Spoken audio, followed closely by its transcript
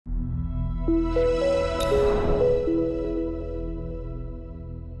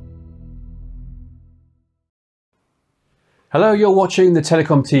Hello, you're watching the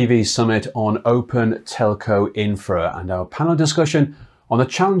TelecomTV Summit on Open Telco Infra and our panel discussion on the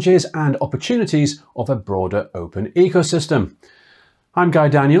challenges and opportunities of a broader open ecosystem. I'm Guy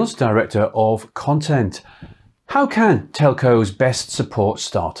Daniels, Director of Content. How can telcos best support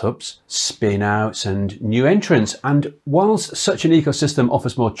startups, spin-outs and new entrants? And whilst such an ecosystem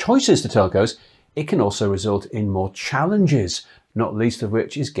offers more choices to telcos, it can also result in more challenges, not least of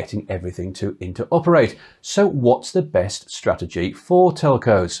which is getting everything to interoperate. So what's the best strategy for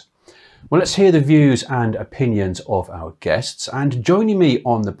telcos? Well, let's hear the views and opinions of our guests. And joining me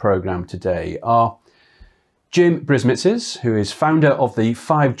on the programme today are Jim Brisimitzis, who is founder of the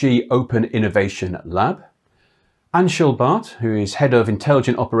 5G Open Innovation Lab, Anshul Bhatt, who is Head of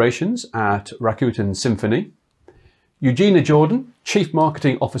Intelligent Operations at Rakuten Symphony, Eugina Jordan, Chief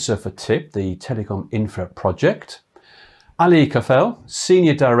Marketing Officer for TIP, the Telecom Infra project, Ali Kafel,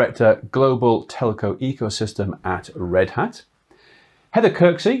 Senior Director Global Telco Ecosystem at Red Hat, Heather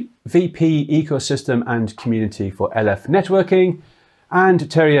Kirksey, VP Ecosystem and Community for LF Networking, and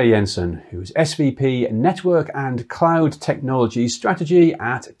Terje Jensen, who is SVP Network and Cloud Technology Strategy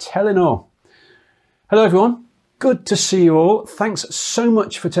at Telenor. Hello everyone, good to see you all. Thanks so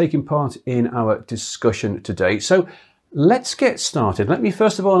much for taking part in our discussion today. So let's get started. Let me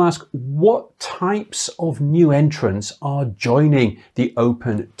first of all ask, what types of new entrants are joining the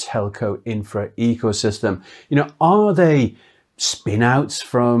open telco infra ecosystem? You know, are they spin-outs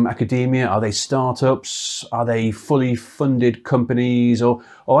from academia? Are they startups? Are they fully funded companies? Or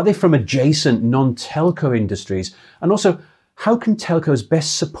are they from adjacent non-telco industries? And also, how can telcos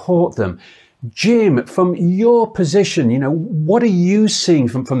best support them? Jim, from your position, you know, what are you seeing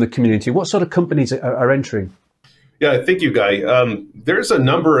from the community? What sort of companies are entering? Yeah, thank you, Guy. There's a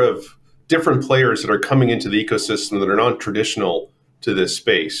number of different players that are coming into the ecosystem that are non-traditional to this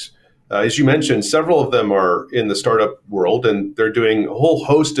space. As you mentioned, several of them are in the startup world, and they're doing a whole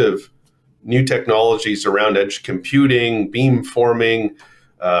host of new technologies around edge computing, beamforming,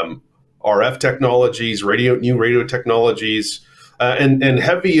 RF technologies, new radio technologies, and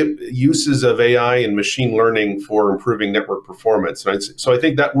heavy uses of AI and machine learning for improving network performance. So I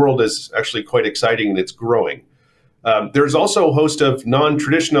think that world is actually quite exciting and it's growing. There's also a host of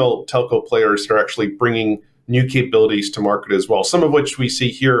non-traditional telco players that are actually bringing new capabilities to market as well, some of which we see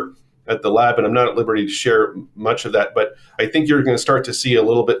here at the lab, and I'm not at liberty to share much of that, but I think you're going to start to see a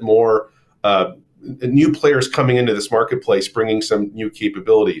little bit more new players coming into this marketplace, bringing some new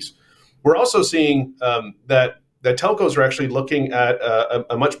capabilities. We're also seeing that telcos are actually looking at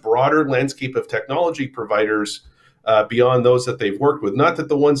a much broader landscape of technology providers beyond those that they've worked with. Not that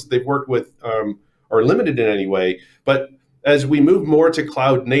the ones that they've worked with are limited in any way, but as we move more to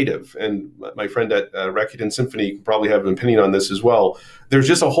cloud native, and my friend at Rakuten Symphony probably have an opinion on this as well, there's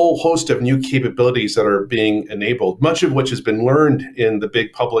just a whole host of new capabilities that are being enabled, much of which has been learned in the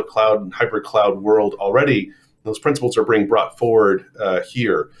big public cloud and hybrid cloud world already. Those principles are being brought forward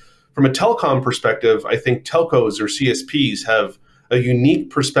here. From a telecom perspective, I think telcos or CSPs have a unique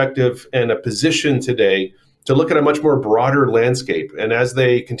perspective and a position today to look at a much more broader landscape. And as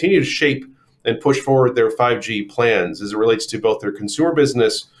they continue to shape and push forward their 5G plans as it relates to both their consumer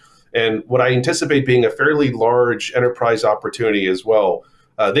business and what I anticipate being a fairly large enterprise opportunity as well,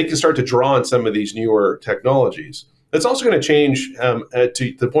 they can start to draw on some of these newer technologies. It's also going to change,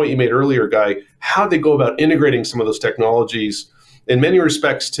 to the point you made earlier, Guy, how they go about integrating some of those technologies in many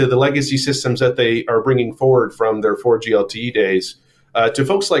respects to the legacy systems that they are bringing forward from their 4G LTE days, to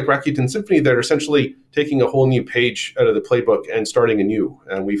folks like Rakuten Symphony that are essentially taking a whole new page out of the playbook and starting anew.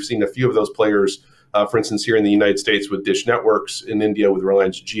 And we've seen a few of those players, for instance, here in the United States with Dish Networks, in India with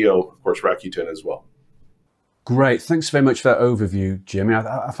Reliance Jio, of course, Rakuten as well. Great. Thanks very much for that overview, Jim.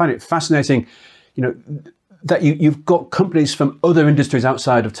 I find it fascinating, you know, that you've got companies from other industries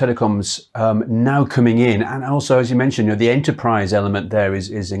outside of telecoms now coming in, and also, as you mentioned, you know, the enterprise element there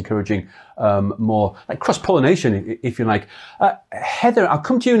is encouraging more like cross-pollination, if you like. Heather, I'll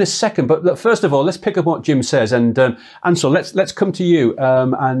come to you in a second, but look, first of all, let's pick up what Jim says, and Anshul, let's come to you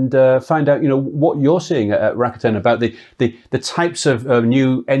and find out, you know, what you're seeing at Rakuten about the types of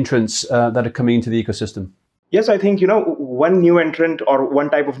new entrants that are coming into the ecosystem. Yes, I think, you know, one new entrant or one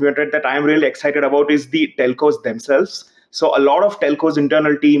type of new entrant that I'm really excited about is the telcos themselves. So a lot of telcos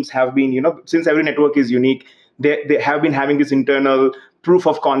internal teams have been, you know, since every network is unique, they have been having this internal proof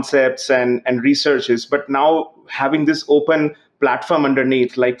of concepts and researches, but now having this open platform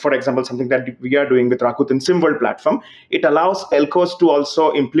underneath, like, for example, something that we are doing with Rakuten SimWorld platform, it allows telcos to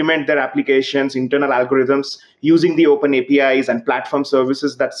also implement their applications, internal algorithms using the open APIs and platform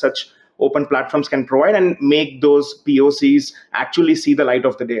services that such open platforms can provide and make those POCs actually see the light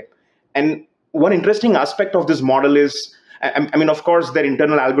of the day. And one interesting aspect of this model is, I mean, of course, their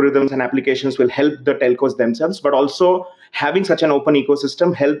internal algorithms and applications will help the telcos themselves, but also having such an open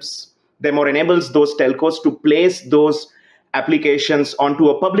ecosystem helps them or enables those telcos to place those applications onto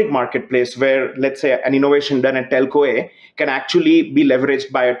a public marketplace where, let's say, an innovation done at telco A can actually be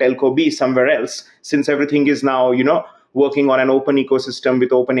leveraged by a telco B somewhere else, since everything is now, working on an open ecosystem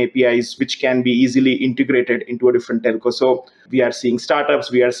with open APIs, which can be easily integrated into a different telco. So we are seeing startups,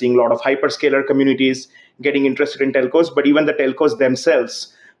 we are seeing a lot of hyperscaler communities getting interested in telcos, but even the telcos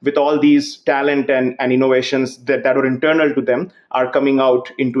themselves, with all these talent and innovations that are internal to them, are coming out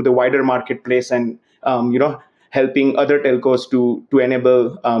into the wider marketplace and, helping other telcos to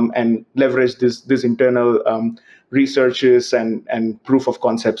enable and leverage this internal researches and proof of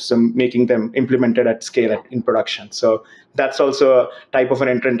concepts, and making them implemented at scale in production. So that's also a type of an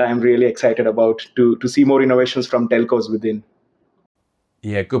entrant I'm really excited about, to see more innovations from telcos within.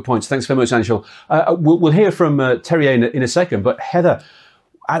 Yeah, good points. Thanks very much, Anshul. We'll hear from Terje in a second, but Heather,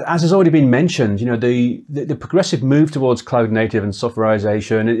 as has already been mentioned, the progressive move towards cloud native and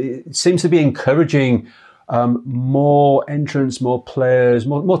softwareization, it seems to be encouraging more entrants, more players,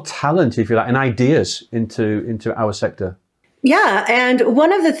 more talent, if you like, and ideas into our sector. Yeah, and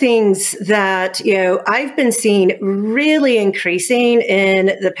one of the things that I've been seeing really increasing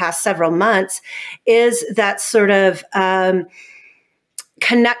in the past several months is that sort of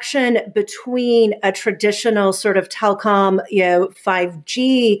connection between a traditional sort of telecom,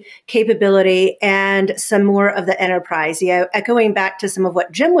 5G capability and some more of the enterprise. Echoing back to some of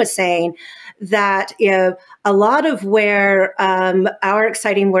what Jim was saying, that a lot of where our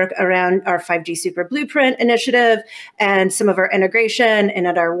exciting work around our 5G Super Blueprint initiative and some of our integration and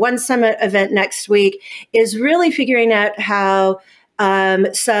at our One Summit event next week is really figuring out how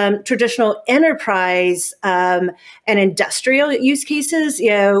some traditional enterprise and industrial use cases,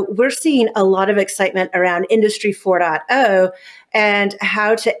 we're seeing a lot of excitement around Industry 4.0 and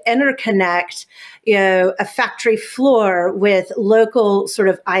how to interconnect a factory floor with local sort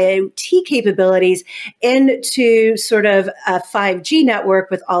of IoT capabilities into sort of a 5G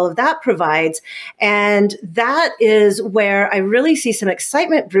network with all of that provides. And that is where I really see some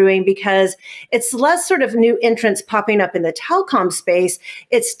excitement brewing, because it's less sort of new entrants popping up in the telecom space.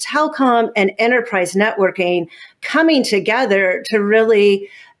 It's telecom and enterprise networking coming together to really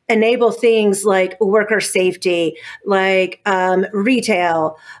enable things like worker safety, like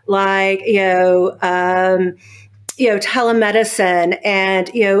retail, like telemedicine,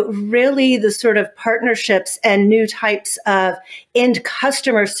 and really the sort of partnerships and new types of end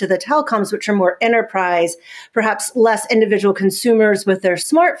customers to the telecoms, which are more enterprise, perhaps less individual consumers with their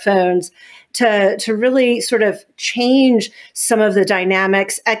smartphones, to really sort of change some of the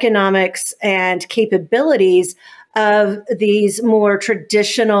dynamics, economics, and capabilities of these more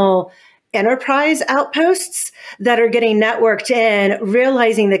traditional enterprise outposts that are getting networked in,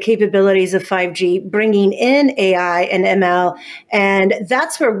 realizing the capabilities of 5G, bringing in AI and ML. And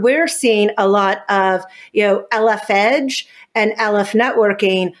that's where we're seeing a lot of, LF Edge and LF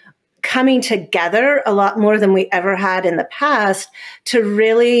networking coming together a lot more than we ever had in the past to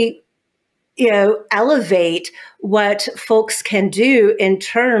really elevate what folks can do in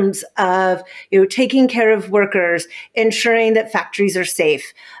terms of, taking care of workers, ensuring that factories are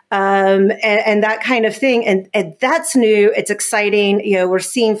safe, and that kind of thing. And that's new. It's exciting. We're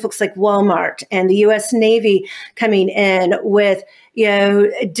seeing folks like Walmart and the U.S. Navy coming in with,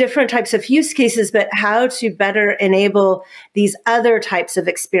 different types of use cases, but how to better enable these other types of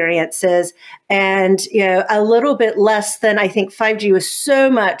experiences. And, a little bit less than, I think 5G was so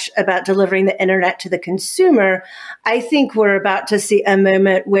much about delivering the internet to the consumer. I think we're about to see a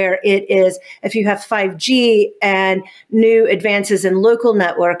moment where it is, if you have 5G and new advances in local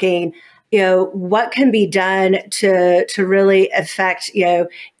networking, what can be done to really affect,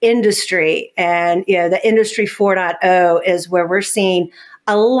 industry. And, the Industry 4.0 is where we're seeing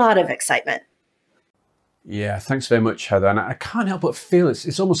a lot of excitement. Yeah, thanks very much, Heather. And I can't help but feel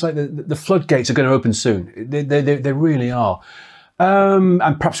it's almost like the floodgates are going to open soon. They really are.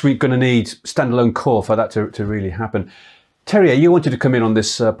 And perhaps we're going to need standalone core for that to really happen. Terje, you wanted to come in on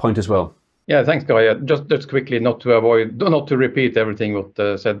this point as well. Yeah, thanks, Guy. Just quickly, not to repeat everything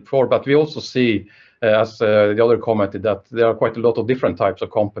what said before, but we also see, as the other commented, that there are quite a lot of different types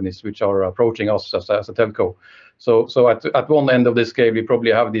of companies which are approaching us as a telco. So at one end of the scale, we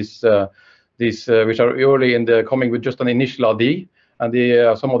probably have these which are early in the coming with just an initial RD,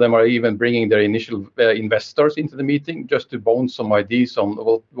 And some of them are even bringing their initial investors into the meeting just to bounce some ideas on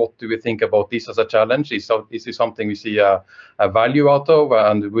what do we think about this as a challenge? Is this something we see a value out of,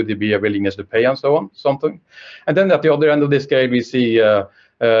 and would there be a willingness to pay and so on, something? And then at the other end of the scale, we see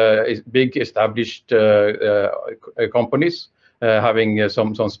big established companies having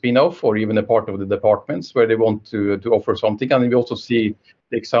some spin-off or even a part of the departments where they want to offer something. And we also see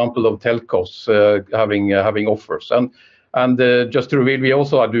the example of telcos having offers. And just to reveal, we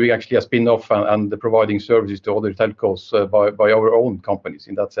also are doing actually a spin-off and providing services to other telcos by our own companies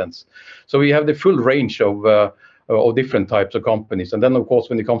in that sense. So we have the full range of different types of companies. And then, of course,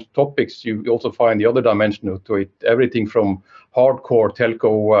 when it comes to topics, you also find the other dimension to it, everything from hardcore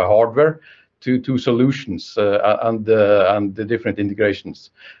telco hardware to solutions and the different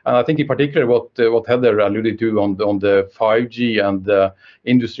integrations. And I think in particular what Heather alluded to on the 5G and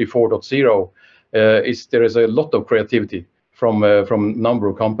Industry 4.0 is there is a lot of creativity from a number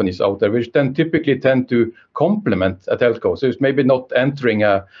of companies out there, which then typically tend to complement a telco. So it's maybe not entering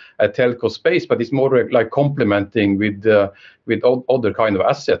a telco space, but it's more like complementing with other kind of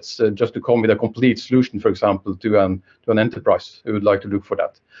assets, just to come with a complete solution, for example, to an enterprise who would like to look for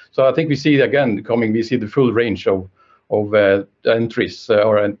that. So I think we see we see the full range of entries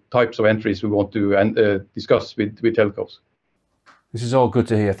or types of entries we want to discuss with telcos. This is all good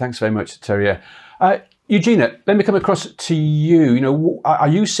to hear. Thanks very much, Terje. Eugina, let me come across to you. Are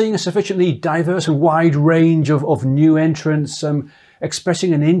you seeing a sufficiently diverse and wide range of new entrants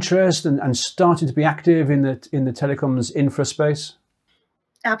expressing an interest and starting to be active in the telecoms infra space?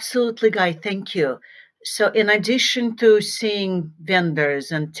 Absolutely, Guy. Thank you. So in addition to seeing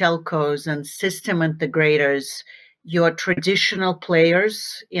vendors and telcos and system integrators, your traditional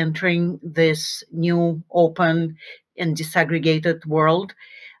players entering this new open and disaggregated world,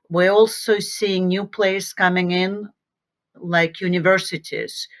 we're also seeing new players coming in, like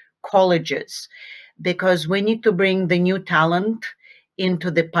universities, colleges, because we need to bring the new talent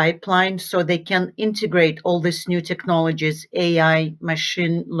into the pipeline so they can integrate all these new technologies, AI,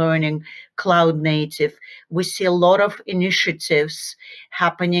 machine learning, cloud native. We see a lot of initiatives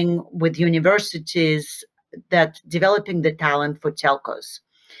happening with universities that developing the talent for telcos.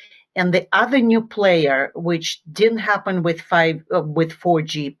 And the other new player, which didn't happen with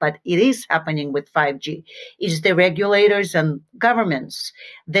 4G, but it is happening with 5G, is the regulators and governments.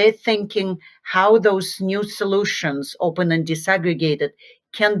 They're thinking how those new solutions, open and disaggregated,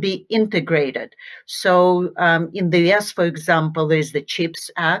 can be integrated. So in the US, for example, there's the CHIPS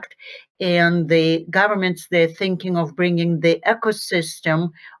Act, and the governments, they're thinking of bringing the ecosystem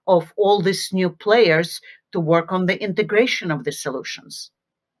of all these new players to work on the integration of the solutions.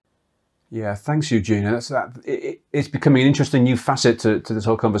 Yeah, thanks, Eugina. It's becoming an interesting new facet to this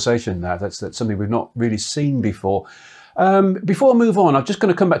whole conversation. That's something we've not really seen before. Before I move on, I'm just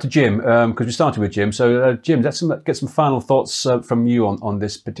going to come back to Jim because we started with Jim. So, Jim, let's get some final thoughts from you on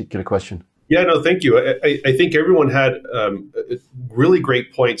this particular question. Yeah, no, thank you. I think everyone had really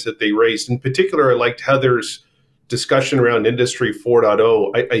great points that they raised. In particular, I liked Heather's discussion around Industry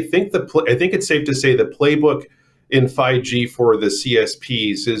 4.0. I think it's safe to say the playbook in 5G for the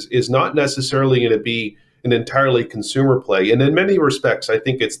CSPs is not necessarily going to be an entirely consumer play. And in many respects, I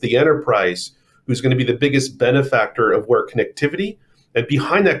think it's the enterprise who's going to be the biggest benefactor of where connectivity, and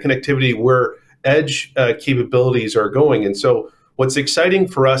behind that connectivity, where edge capabilities are going. And so what's exciting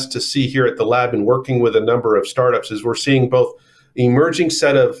for us to see here at the lab and working with a number of startups is we're seeing both emerging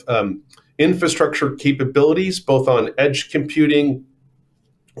set of infrastructure capabilities, both on edge computing,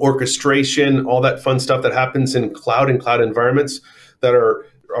 orchestration, all that fun stuff that happens in cloud and cloud environments that are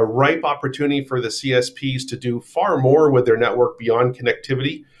a ripe opportunity for the CSPs to do far more with their network beyond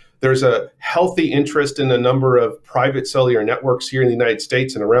connectivity. There's a healthy interest in a number of private cellular networks here in the United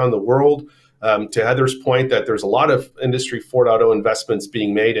States and around the world. To Heather's point, that there's a lot of Industry 4.0 investments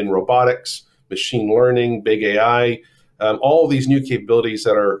being made in robotics, machine learning, big AI, all of these new capabilities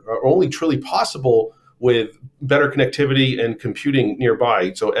that are only truly possible with better connectivity and computing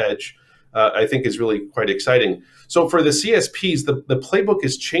nearby, so edge, I think is really quite exciting. So for the CSPs, the playbook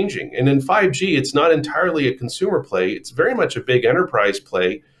is changing. And in 5G, it's not entirely a consumer play. It's very much a big enterprise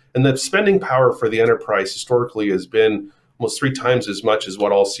play. And the spending power for the enterprise historically has been almost 3 times as much as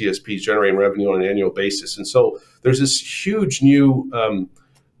what all CSPs generate in revenue on an annual basis. And so there's this huge new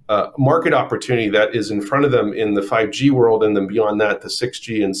market opportunity that is in front of them in the 5G world, and then beyond that, the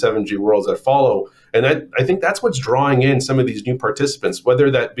 6G and 7G worlds that follow. And I think that's what's drawing in some of these new participants,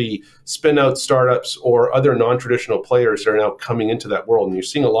 whether that be spin-out startups or other non-traditional players that are now coming into that world. And you're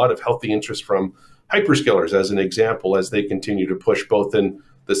seeing a lot of healthy interest from hyperscalers, as an example, as they continue to push both in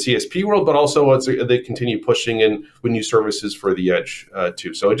the CSP world, but also as they continue pushing in with new services for the edge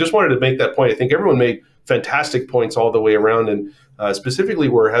too. So I just wanted to make that point. I think everyone made fantastic points all the way around, and specifically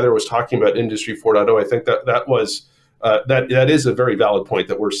where Heather was talking about Industry 4.0, I think that was that is a very valid point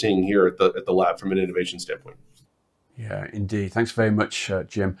that we're seeing here at the lab from an innovation standpoint. Yeah, indeed. Thanks very much,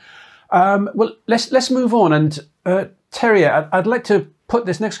 Jim. Well, let's move on. And Terje, I'd like to put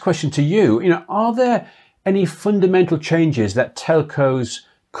this next question to you. Are there any fundamental changes that telcos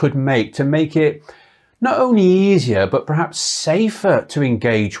could make to make it not only easier, but perhaps safer to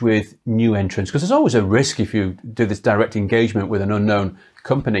engage with new entrants? Because there's always a risk if you do this direct engagement with an unknown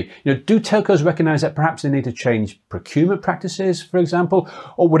company. Do telcos recognize that perhaps they need to change procurement practices, for example,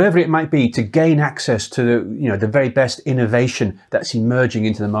 or whatever it might be, to gain access to the very best innovation that's emerging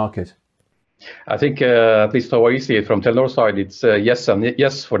into the market? I think, at least how I see it from Telenor side, it's yes and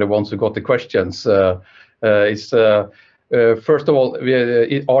yes for the ones who got the questions. First of all,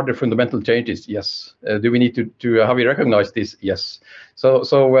 are there fundamental changes? Yes. Do we need to have we recognized this? Yes. So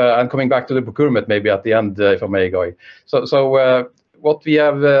I'm coming back to the procurement maybe at the end, if I may, Guy. So what we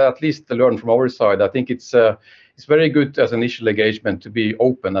have at least learned from our side, I think it's very good as initial engagement to be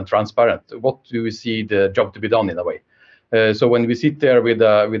open and transparent. What do we see the job to be done in a way? So when we sit there with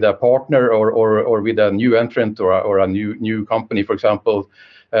a partner or with a new entrant or a new company, for example,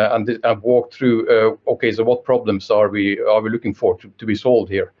 and walk through, okay, so what problems are we looking for to be solved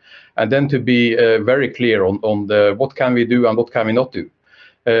here? And then to be very clear on what can we do and what can we not do.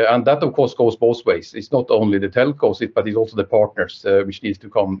 And that, of course, goes both ways. It's not only the telcos, but it's also the partners which needs to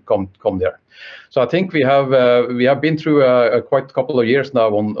come there. So I think we have been through quite a couple of years now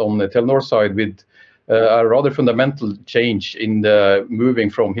on the Telenor side with a rather fundamental change in the moving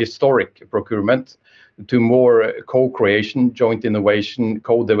from historic procurement to more co-creation, joint innovation,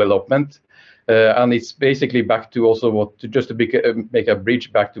 co-development. And it's basically back to also just to make a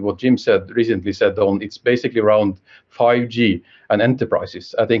bridge back to what Jim recently said on, it's basically around 5G and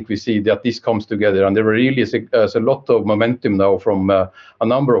enterprises. I think we see that this comes together, and there really is a lot of momentum now from a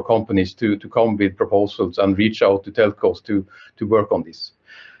number of companies to come with proposals and reach out to telcos to work on this.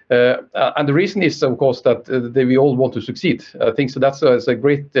 And the reason is, of course, that we all want to succeed. I think so. That's a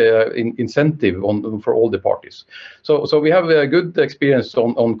great incentive for all the parties. So we have a good experience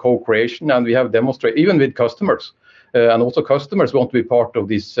on co-creation, and we have demonstrated even with customers, and also customers want to be part of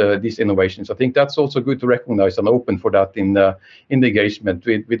these innovations. I think that's also good to recognize and open for that in the engagement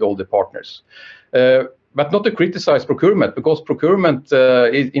with all the partners. But not to criticize procurement, because procurement,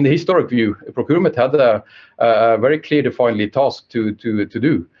 in the historic view, procurement had a very clear defined task to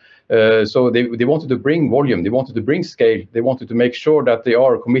do. So they wanted to bring volume, they wanted to bring scale, they wanted to make sure that they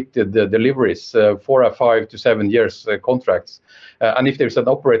are committed deliveries for a 5 to 7 years contracts. And if there's an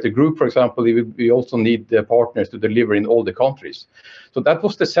operator group, for example, we also need the partners to deliver in all the countries. So that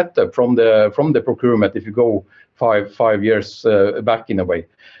was the setup from the procurement if you go five years back in a way.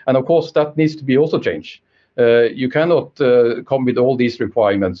 And of course, that needs to be also changed. You cannot come with all these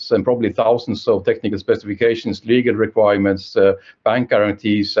requirements and probably thousands of technical specifications, legal requirements, bank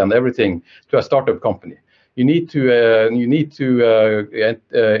guarantees, and everything to a startup company. You need to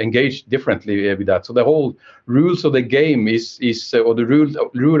engage differently with that. So the whole rules of the game or the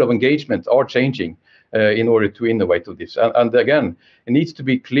rule of engagement are changing in order to innovate to this. And again, it needs to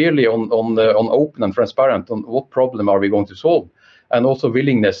be clearly on open and transparent on what problem are we going to solve, and also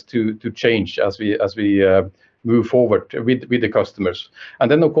willingness to change as we move forward with the customers.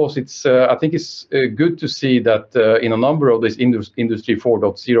 And then, of course, I think it's good to see that in a number of these Industry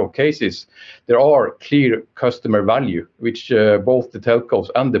 4.0 cases, there are clear customer value, which both the telcos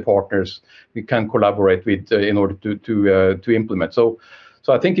and the partners we can collaborate with in order to implement. So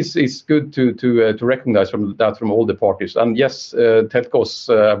I think it's good to recognize from all the parties. And yes, telcos,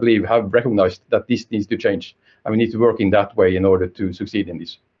 I believe, have recognized that this needs to change. And we need to work in that way in order to succeed in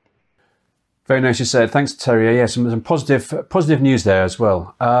this. Very nicely said. Thanks, Terje. Yeah, some positive news there as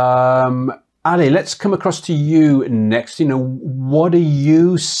well. Ali, let's come across to you next. What are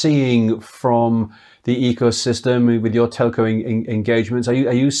you seeing from the ecosystem with your telco engagements? Are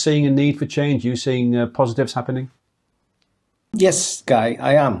you seeing a need for change? Are you seeing positives happening? Yes, Guy,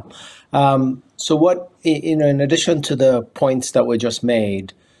 I am. So what, in addition to the points that were just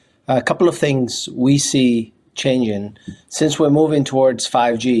made, a couple of things we see changing. Since we're moving towards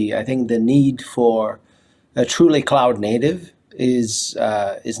 5G, I think the need for a truly cloud native is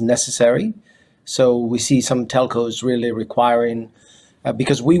necessary. So we see some telcos really requiring,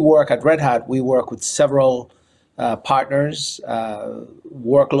 because we work at Red Hat, we work with several partners,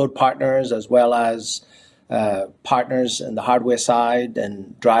 workload partners, as well as partners in the hardware side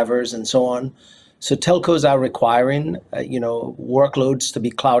and drivers and so on. So telcos are requiring, workloads to be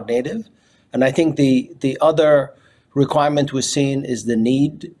cloud native. And I think the other requirement we're seeing is the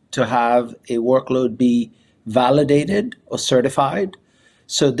need to have a workload be validated or certified.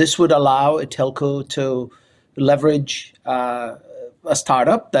 So this would allow a telco to leverage a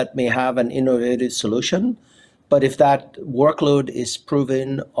startup that may have an innovative solution. But if that workload is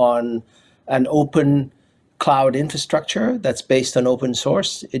proven on an open cloud infrastructure that's based on open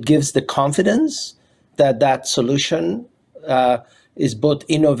source, it gives the confidence that that solution is both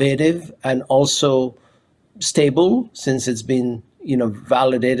innovative and also stable, since it's been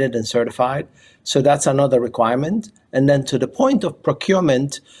validated and certified. So that's another requirement. And then to the point of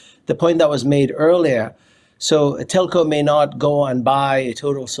procurement, the point that was made earlier, so a telco may not go and buy a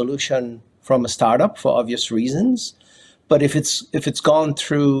total solution from a startup for obvious reasons. But if it's gone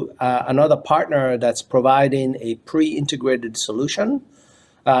through another partner that's providing a pre-integrated solution,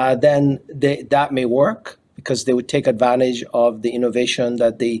 then that may work, because they would take advantage of the innovation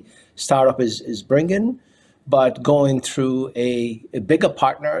that the startup is bringing. But going through a bigger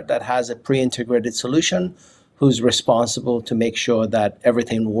partner that has a pre-integrated solution, who's responsible to make sure that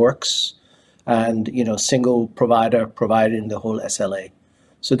everything works, and single provider providing the whole SLA.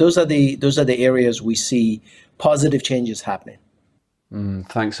 So those are the areas we see positive changes happening.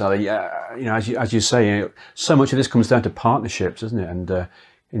 Thanks, Ali. As you say, so much of this comes down to partnerships, isn't it? And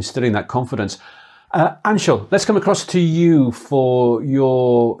instilling that confidence. Anshul, let's come across to you for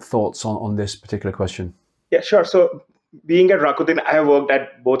your thoughts on this particular question. Yeah, sure. So being at Rakuten, I have worked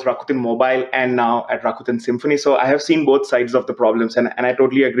at both Rakuten Mobile and now at Rakuten Symphony. So I have seen both sides of the problems. And I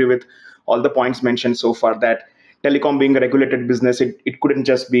totally agree with all the points mentioned so far, that telecom being a regulated business, it couldn't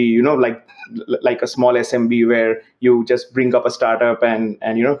just be, like a small SMB where you just bring up a startup and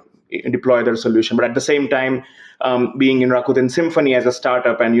deploy their solution. But at the same time, being in Rakuten Symphony as a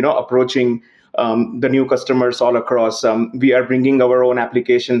startup and, approaching the new customers all across, we are bringing our own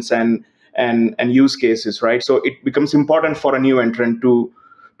applications and use cases, right? So it becomes important for a new entrant to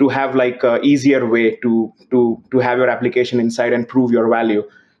have like a easier way to have your application inside and prove your value.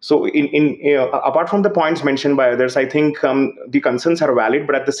 So apart from the points mentioned by others, I think the concerns are valid,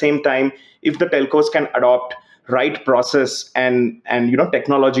 but at the same time, if the telcos can adopt right process and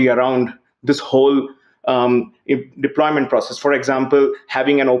technology around this whole deployment process, for example,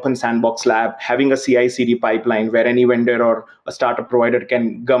 having an open sandbox lab, having a CI/CD pipeline where any vendor or a startup provider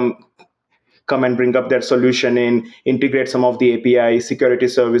can come and bring up their solution in, integrate some of the API, security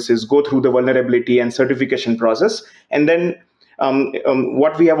services, go through the vulnerability and certification process, and then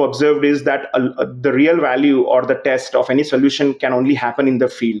what we have observed is that the real value or the test of any solution can only happen in the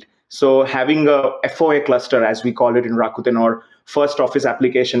field. So having a FOA cluster, as we call it in Rakuten, or first office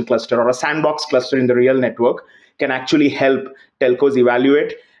application cluster, or a sandbox cluster in the real network, can actually help telcos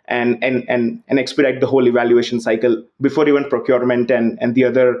evaluate and expedite the whole evaluation cycle before even procurement and the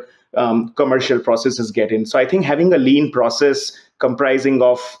other commercial processes get in. So I think having a lean process comprising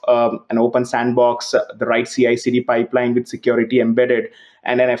of an open sandbox, the right CI/CD pipeline with security embedded,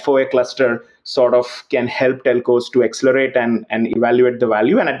 and an FOA cluster sort of can help telcos to accelerate and evaluate the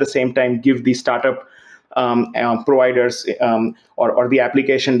value, and at the same time give the startup providers or the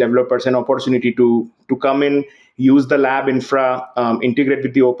application developers an opportunity to come in, use the lab infra, integrate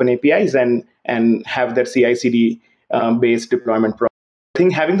with the open APIs, and have their CI/CD based deployment process. I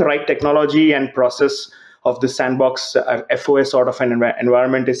think having the right technology and process of the sandbox FOA sort of an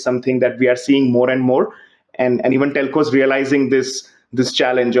environment is something that we are seeing more and more, and even telcos realizing this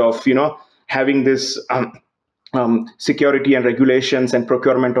challenge of having this security and regulations and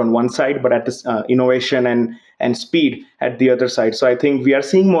procurement on one side, but at this innovation and speed at the other side. So I think we are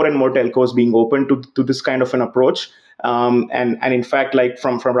seeing more and more telcos being open to this kind of an approach. And in fact, like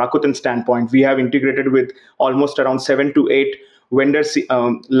from Rakuten standpoint, we have integrated with almost around 7 to 8 vendor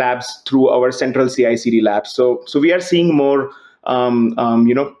labs through our central CI/CD lab. So we are seeing more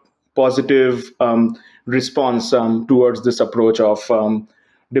positive response towards this approach of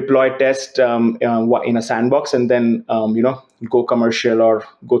deploy, test in a sandbox, and then go commercial or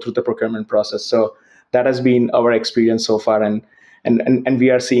go through the procurement process. So that has been our experience so far, and we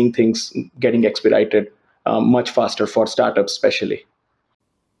are seeing things getting expedited much faster for startups, especially.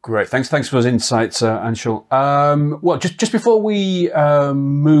 Great, thanks for those insights, Anshul. Well, just before we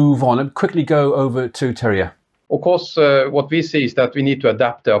move on, and quickly go over to Terje. Of course, what we see is that we need to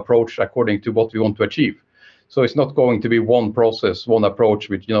adapt the approach according to what we want to achieve. So it's not going to be one process, one approach,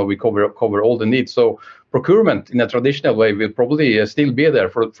 which we cover all the needs. So procurement in a traditional way will probably still be there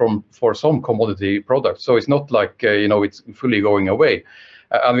for some commodity products. So it's not like it's fully going away.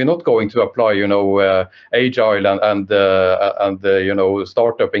 and we're not going to apply, agile and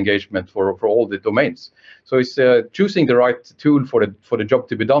startup engagement for all the domains. So it's choosing the right tool for the job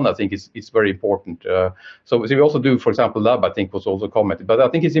to be done. I think is very important. So we also do, for example, lab. I think was also commented, but I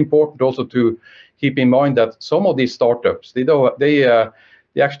think it's important also to keep in mind that some of these startups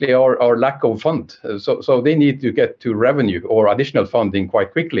they actually are lack of fund, so they need to get to revenue or additional funding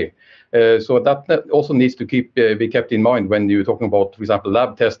quite quickly. So that also needs to be kept in mind when you're talking about, for example,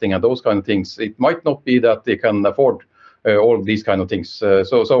 lab testing and those kind of things. It might not be that they can afford all of these kind of things.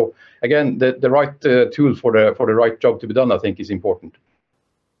 So again, the right tool for the right job to be done, I think, is important.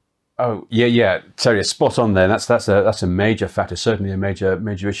 Oh yeah, Terje, spot on there. That's a major factor, certainly a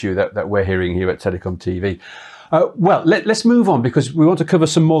major issue that we're hearing here at Telecom TV. Well, let's move on because we want to cover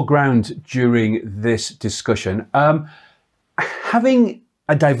some more ground during this discussion. Having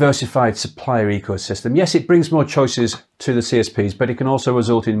a diversified supplier ecosystem, yes, it brings more choices to the CSPs, but it can also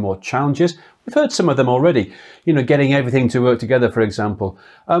result in more challenges. We've heard some of them already, getting everything to work together, for example.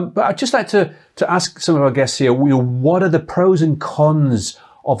 But I'd just like to ask some of our guests here, what are the pros and cons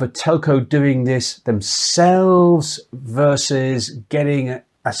of a telco doing this themselves versus getting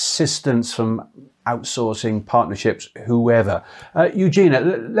assistance from outsourcing partnerships, whoever?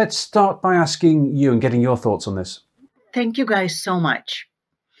 Eugina, let's start by asking you and getting your thoughts on this. Thank you guys so much.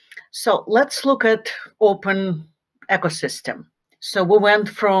 So let's look at open ecosystem. So we went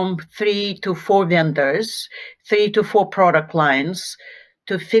from 3 to 4 vendors, 3 to 4 product lines,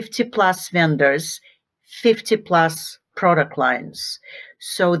 to 50 plus vendors, 50 plus product lines.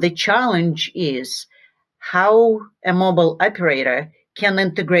 So the challenge is how a mobile operator can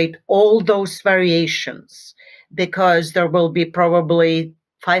integrate all those variations, because there will be probably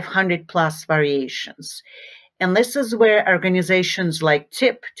 500 plus variations. And this is where organizations like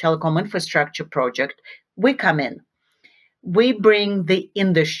TIP, Telecom Infrastructure Project, we come in. We bring the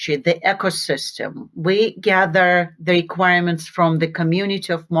industry, the ecosystem. We gather the requirements from the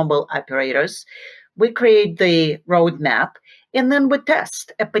community of mobile operators. We create the roadmap, and then we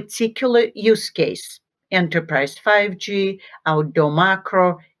test a particular use case, enterprise 5G, outdoor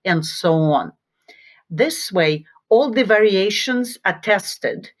macro, and so on. This way, all the variations are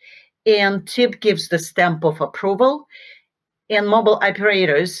tested, and TIP gives the stamp of approval, and mobile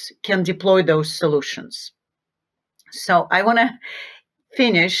operators can deploy those solutions. So I want to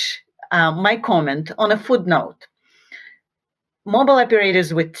finish my comment on a footnote. Mobile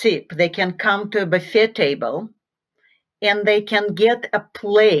operators with TIP, they can come to a buffet table and they can get a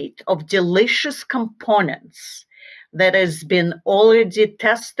plate of delicious components that has been already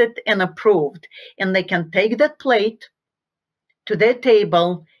tested and approved, and they can take that plate to their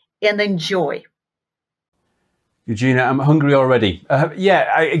table and enjoy. Eugina, I'm hungry already.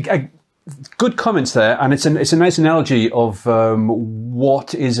 Good comments there, and it's a nice analogy of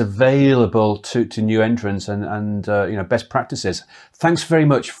what is available to new entrants and best practices. Thanks very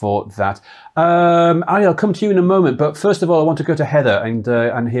much for that. Ali, I'll come to you in a moment, but first of all, I want to go to Heather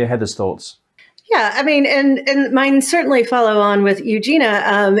and hear Heather's thoughts. Yeah, I mean, and mine certainly follow on with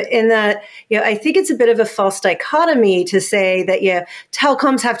Eugina in that, I think it's a bit of a false dichotomy to say that,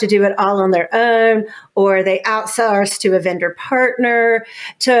 telecoms have to do it all on their own, or they outsource to a vendor partner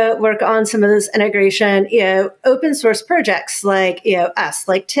to work on some of this integration. Open source projects like, us,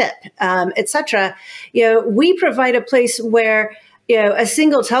 like TIP, et cetera, we provide a place where a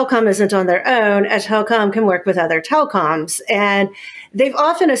single telecom isn't on their own. A telecom can work with other telecoms. And they've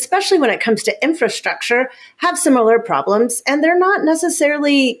often, especially when it comes to infrastructure, have similar problems. And they're not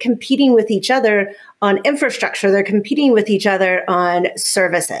necessarily competing with each other on infrastructure. They're competing with each other on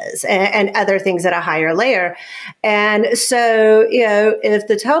services and other things at a higher layer. And so, if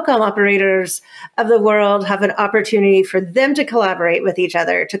the telecom operators of the world have an opportunity for them to collaborate with each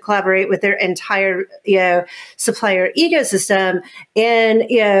other, to collaborate with their entire, supplier ecosystem in,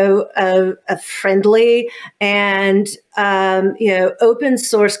 a friendly and, open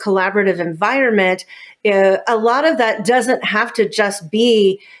source collaborative environment, a lot of that doesn't have to just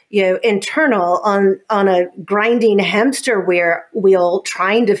be, internal on a grinding hamster wheel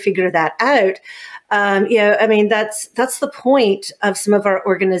trying to figure that out. I mean, that's the point of some of our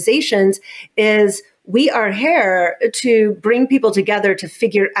organizations is we are here to bring people together to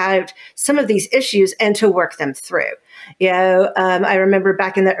figure out some of these issues and to work them through. I remember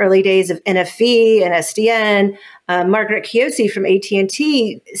back in the early days of NFV and SDN, Margaret Kirksey from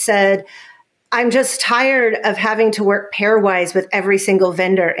AT&T said, I'm just tired of having to work pairwise with every single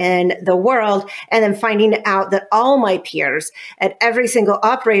vendor in the world and then finding out that all my peers at every single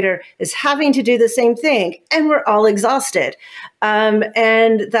operator is having to do the same thing, and we're all exhausted.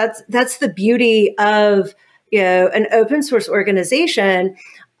 And that's the beauty of an open source organization,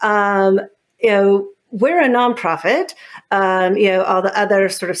 we're a nonprofit. All the other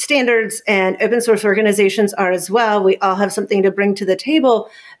sort of standards and open source organizations are as well. We all have something to bring to the table.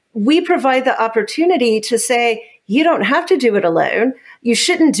 We provide the opportunity to say, you don't have to do it alone. You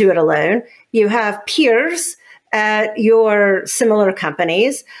shouldn't do it alone. You have peers at your similar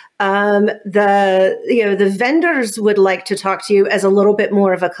companies. The vendors would like to talk to you as a little bit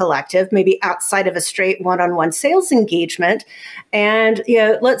more of a collective, maybe outside of a straight one-on-one sales engagement. And,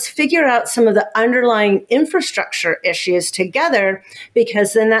 let's figure out some of the underlying infrastructure issues together,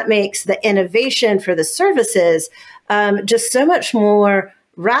 because then that makes the innovation for the services just so much more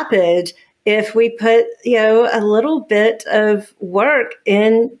rapid if we put, a little bit of work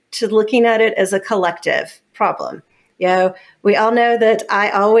into looking at it as a collective problem. We all know that I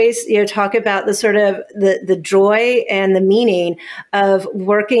always, talk about the sort of the joy and the meaning of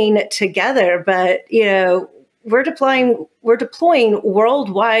working together, but, we're deploying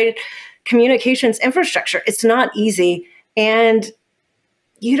worldwide communications infrastructure. It's not easy, and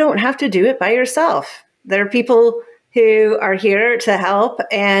you don't have to do it by yourself. There are people who are here to help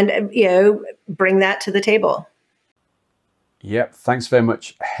and, bring that to the table. Yep. Thanks very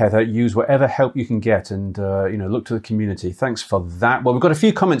much, Heather. Use whatever help you can get and, look to the community. Thanks for that. Well, we've got a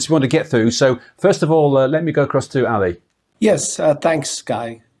few comments we want to get through. So first of all, let me go across to Ali. Yes. Thanks,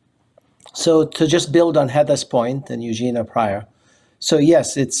 Guy. So to just build on Heather's point and Eugina prior. So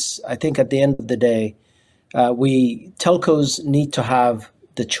yes, I think at the end of the day, telcos need to have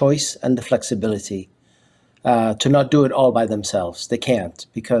the choice and the flexibility to not do it all by themselves. They can't,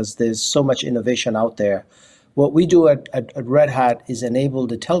 because there's so much innovation out there. What we do at Red Hat is enable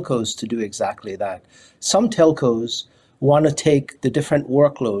the telcos to do exactly that. Some telcos want to take the different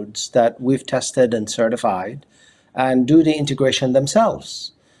workloads that we've tested and certified and do the integration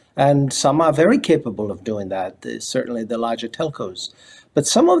themselves. And some are very capable of doing that, certainly the larger telcos. But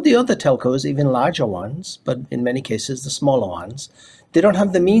some of the other telcos, even larger ones, but in many cases the smaller ones, they don't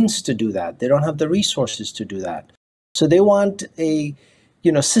have the means to do that. They don't have the resources to do that. So they want a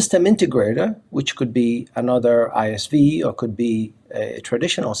system integrator, which could be another ISV or could be a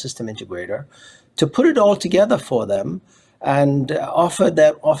traditional system integrator, to put it all together for them and offer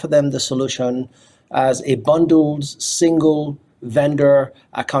them the solution as a bundled single vendor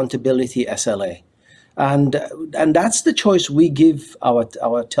accountability SLA. And that's the choice we give our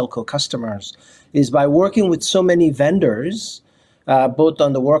telco customers, is by working with so many vendors, both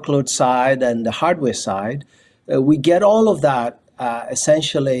on the workload side and the hardware side, we get all of that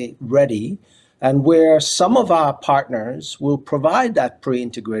essentially ready, and where some of our partners will provide that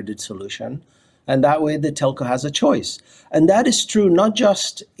pre-integrated solution, and that way the telco has a choice. And that is true not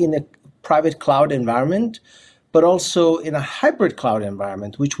just in a private cloud environment, but also in a hybrid cloud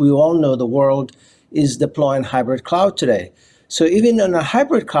environment, which we all know the world is deploying hybrid cloud today. So even in a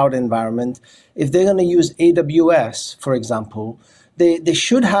hybrid cloud environment, if they're going to use AWS, for example, they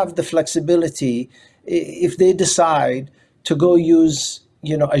should have the flexibility, if they decide to go use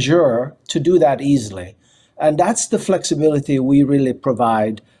Azure, to do that easily. And that's the flexibility we really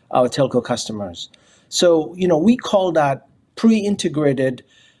provide our telco customers. So, we call that pre-integrated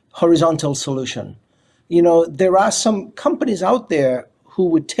horizontal solution. There are some companies out there who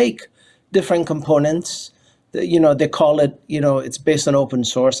would take different components, they call it, it's based on open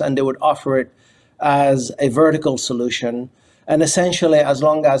source, and they would offer it as a vertical solution. And essentially, as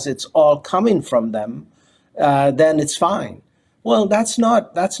long as it's all coming from them, then it's fine. Well, that's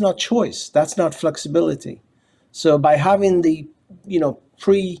not choice. That's not flexibility. So by having the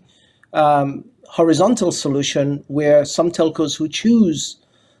horizontal solution, where some telcos who choose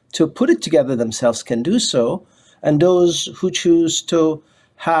to put it together themselves can do so, and those who choose to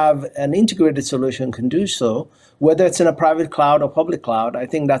have an integrated solution can do so, whether it's in a private cloud or public cloud, I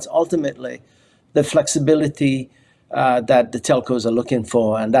think that's ultimately the flexibility that the telcos are looking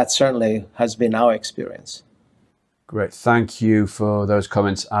for, and that certainly has been our experience. Great. Thank you for those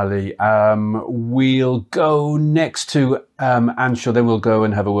comments, Ali. We'll go next to Anshul, then we'll go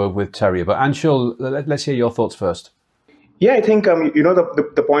and have a word with Terje. But Anshul, let's hear your thoughts first. Yeah, I think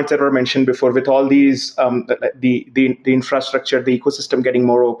the points that were mentioned before, with all these the infrastructure, the ecosystem getting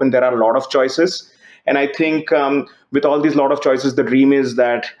more open, there are a lot of choices, and I think with all these lot of choices, the dream is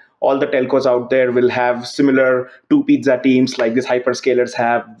that all the telcos out there will have similar two pizza teams like these hyperscalers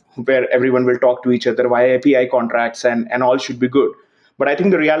have, where everyone will talk to each other via API contracts, and all should be good. But I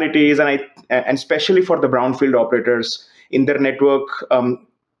think the reality is, and especially for the brownfield operators in their network,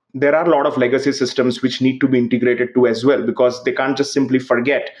 there are a lot of legacy systems which need to be integrated to as well, because they can't just simply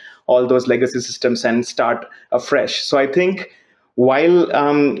forget all those legacy systems and start afresh. So I think while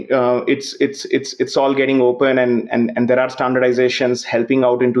it's all getting open and there are standardizations helping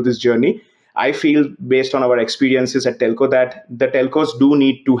out into this journey, I feel based on our experiences at Telco that the telcos do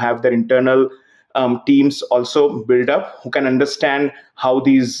need to have their internal teams also build up who can understand how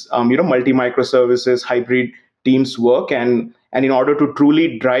these multi-microservices hybrid teams work, and in order to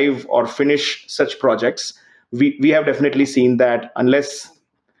truly drive or finish such projects, we have definitely seen that unless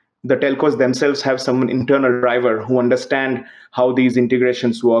the telcos themselves have some internal driver who understand how these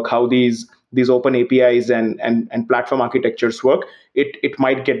integrations work, how these open APIs and platform architectures work, it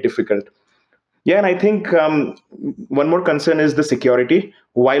might get difficult. Yeah, and I think one more concern is the security.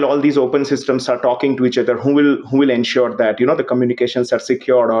 While all these open systems are talking to each other, who will ensure that the communications are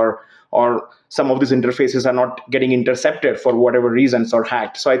secured, or some of these interfaces are not getting intercepted for whatever reasons or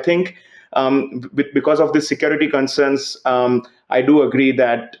hacked? So I think because of the security concerns, I do agree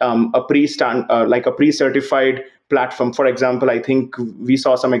that a pre-certified platform, for example, I think we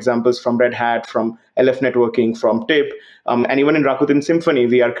saw some examples from Red Hat, from LF Networking, from TIP, and even in Rakuten Symphony,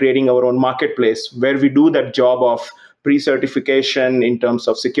 we are creating our own marketplace where we do that job of pre-certification in terms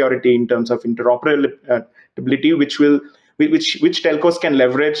of security, in terms of interoperability, which telcos can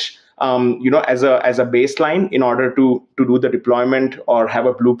leverage as a baseline in order to do the deployment or have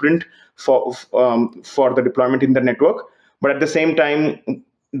a blueprint for the deployment in the network. But at the same time,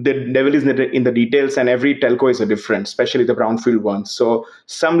 the devil is in the details, and every telco is different, especially the brownfield ones. So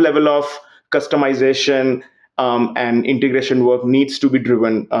some level of customization and integration work needs to be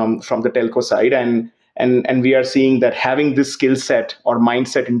driven from the telco side, and we are seeing that having this skill set or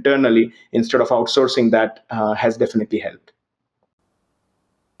mindset internally instead of outsourcing that has definitely helped.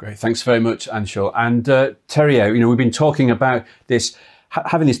 Great, thanks very much, Anshul. And Terje, we've been talking about this,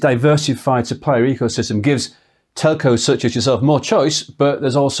 having this diversified supplier ecosystem gives telcos such as yourself more choice, but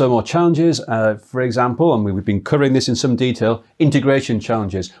there's also more challenges. For example, and we've been covering this in some detail, integration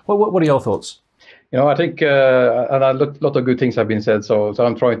challenges. What are your thoughts? I think and a lot of good things have been said, so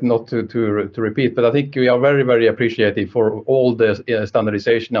I'm trying not to repeat, but I think we are very, very appreciative for all the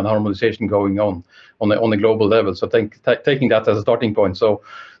standardization and harmonization going on a global level. So taking that as a starting point. So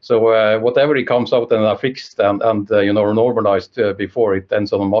whatever it comes out and are fixed and normalized before it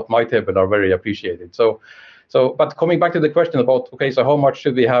ends on my table are very appreciated. But coming back to the question about, okay, so how much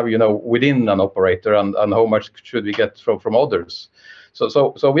should we have, within an operator, and how much should we get from others?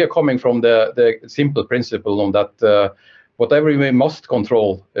 So we are coming from the simple principle on that whatever we must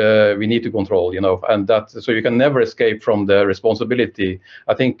control, we need to control, and that, so you can never escape from the responsibility.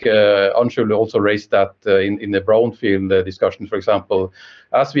 I think Anshul also raised that in the brownfield discussion, for example,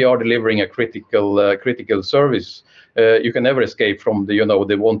 as we are delivering a critical service. You can never escape from they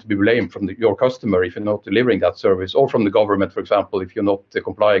want to be blamed from your customer if you're not delivering that service, or from the government, for example, if you're not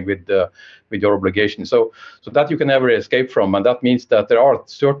complying with your obligations. So that you can never escape from, and that means that there are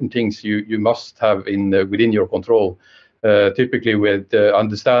certain things you must have within your control. Typically with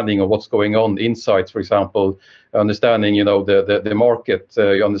understanding of what's going on, insights, for example, understanding the market,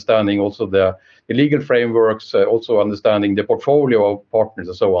 understanding also the legal frameworks, also understanding the portfolio of partners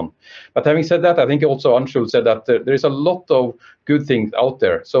and so on. But having said that, I think also Anshul said that there is a lot of good things out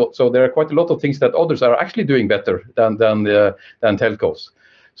there. So there are quite a lot of things that others are actually doing better than telcos.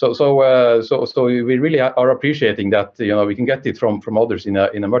 So we really are appreciating that we can get it from others in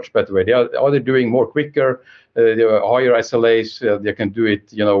a much better way. They are either doing more quicker, higher SLAs, they can do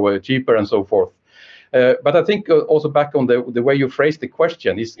it cheaper and so forth. But I think also back on the way you phrased the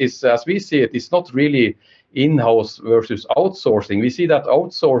question is as we see it, it's not really in-house versus outsourcing. We see that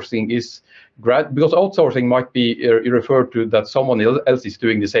outsourcing is because outsourcing might be referred to that someone else is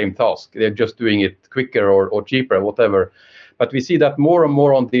doing the same task. They're just doing it quicker or cheaper, or whatever. But we see that more and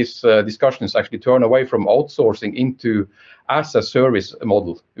more on these discussions actually turn away from outsourcing into as a service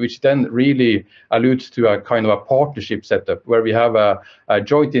model, which then really alludes to a kind of a partnership setup where we have a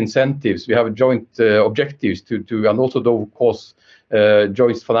joint incentives, we have joint objectives and also of course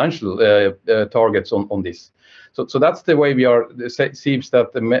joint financial targets on this. So that's the way we are. It seems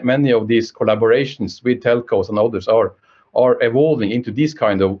that many of these collaborations with telcos and others are evolving into this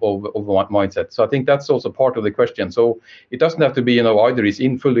kind of mindset. So I think that's also part of the question. So it doesn't have to be either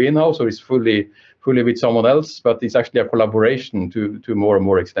it's fully in-house or it's fully with someone else, but it's actually a collaboration to more and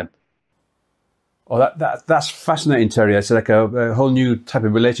more extent. Oh, that's fascinating, Terje. It's like a whole new type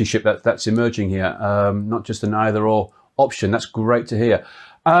of relationship that's emerging here, not just an either-or option. That's great to hear.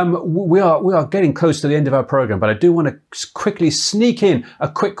 We are getting close to the end of our program, but I do want to quickly sneak in a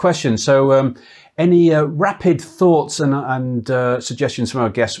quick question. So any rapid thoughts and suggestions from our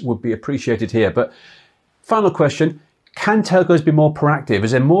guests would be appreciated here. But final question, can telcos be more proactive?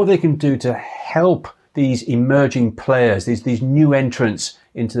 Is there more they can do to help these emerging players, these new entrants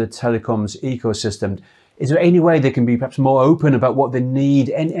into the telecoms ecosystem, is there any way they can be perhaps more open about what they need?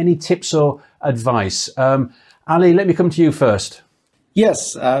 Any tips or advice? Ali, let me come to you first.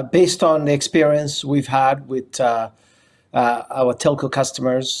 Yes, based on the experience we've had with our telco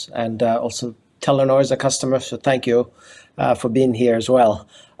customers and also Telenor as a customer, so thank you for being here as well.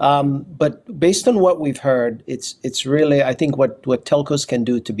 But based on what we've heard, it's really, I think what telcos can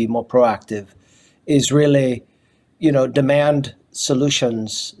do to be more proactive is really, demand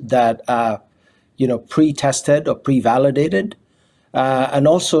solutions that are, pre-tested or pre-validated, and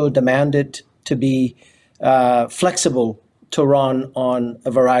also demand it to be flexible to run on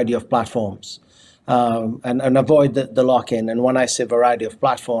a variety of platforms, and avoid the lock-in. And when I say variety of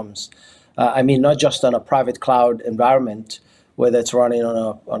platforms, I mean not just on a private cloud environment, whether it's running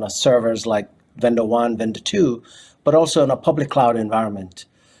on a servers like vendor 1, vendor 2, but also in a public cloud environment.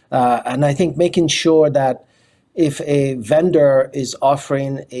 And I think making sure that if a vendor is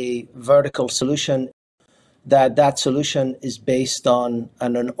offering a vertical solution, that solution is based on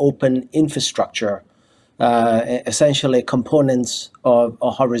an open infrastructure, essentially components of a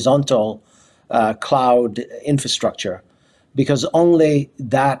horizontal cloud infrastructure, because only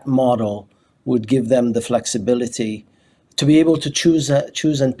that model would give them the flexibility to be able to choose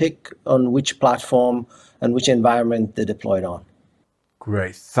and pick on which platform and which environment they deployed on.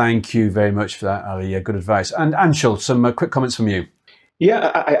 Great. Thank you very much for that, Ali. Good advice. And Anshul, some quick comments from you.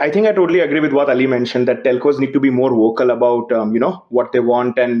 Yeah, I think I totally agree with what Ali mentioned, that telcos need to be more vocal about, what they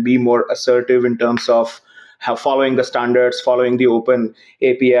want and be more assertive in terms of following the standards, following the open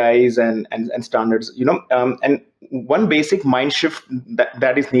APIs and standards, and one basic mind shift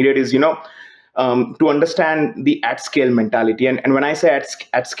that is needed is, to understand the at scale mentality. And when I say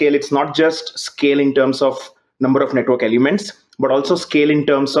at scale, it's not just scale in terms of number of network elements, but also scale in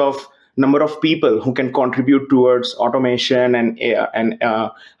terms of number of people who can contribute towards automation and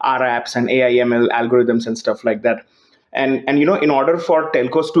RApps and AI/ML algorithms and stuff like that. And in order for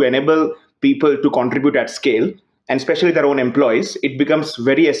telcos to enable people to contribute at scale, and especially their own employees, it becomes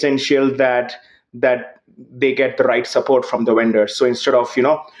very essential that they get the right support from the vendors. So instead of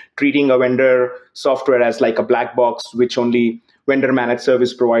treating a vendor software as like a black box, which only vendor managed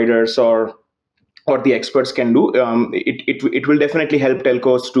service providers or the experts can do, it will definitely help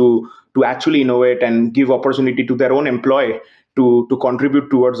telcos to actually innovate and give opportunity to their own employee to contribute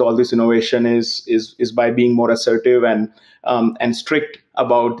towards all this innovation is by being more assertive and strict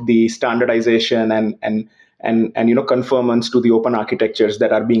about the standardization and conformance to the open architectures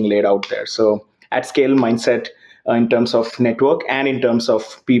that are being laid out there. So at scale mindset in terms of network and in terms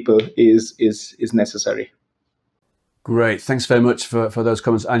of people is necessary. Great. Thanks very much for those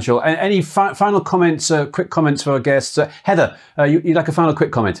comments, Anshul. Any final comments, quick comments for our guests? Heather, you'd like a final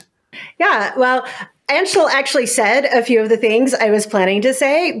quick comment? Yeah, well, Anshul actually said a few of the things I was planning to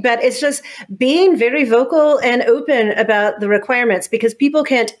say, but it's just being very vocal and open about the requirements, because people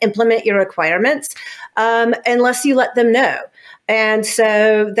can't implement your requirements unless you let them know. And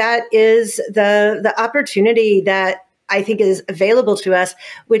so that is the opportunity that I think is available to us,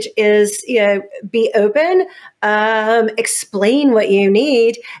 which is, be open, explain what you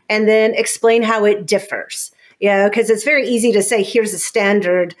need, and then explain how it differs. Because it's very easy to say, here's a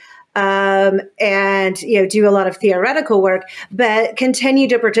standard, and do a lot of theoretical work, but continue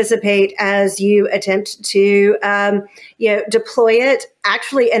to participate as you attempt to deploy it,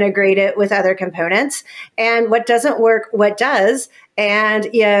 actually integrate it with other components, and what doesn't work, what does, and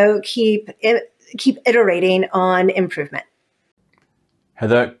keep iterating on improvement.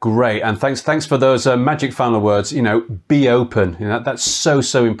 Heather, great, and thanks for those magic final words. Be open. That's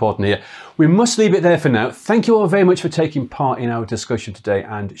so important here. We must leave it there for now. Thank you all very much for taking part in our discussion today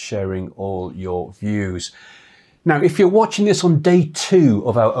and sharing all your views. Now, if you're watching this on day 2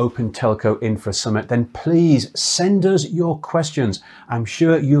 of our Open Telco Infra Summit, then please send us your questions. I'm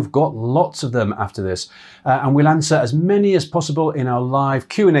sure you've got lots of them after this, and we'll answer as many as possible in our live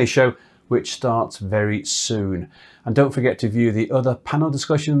Q&A show, which starts very soon. And don't forget to view the other panel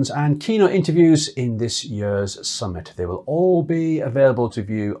discussions and keynote interviews in this year's summit. They will all be available to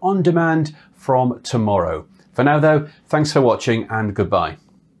view on demand from tomorrow. For now though, thanks for watching and goodbye.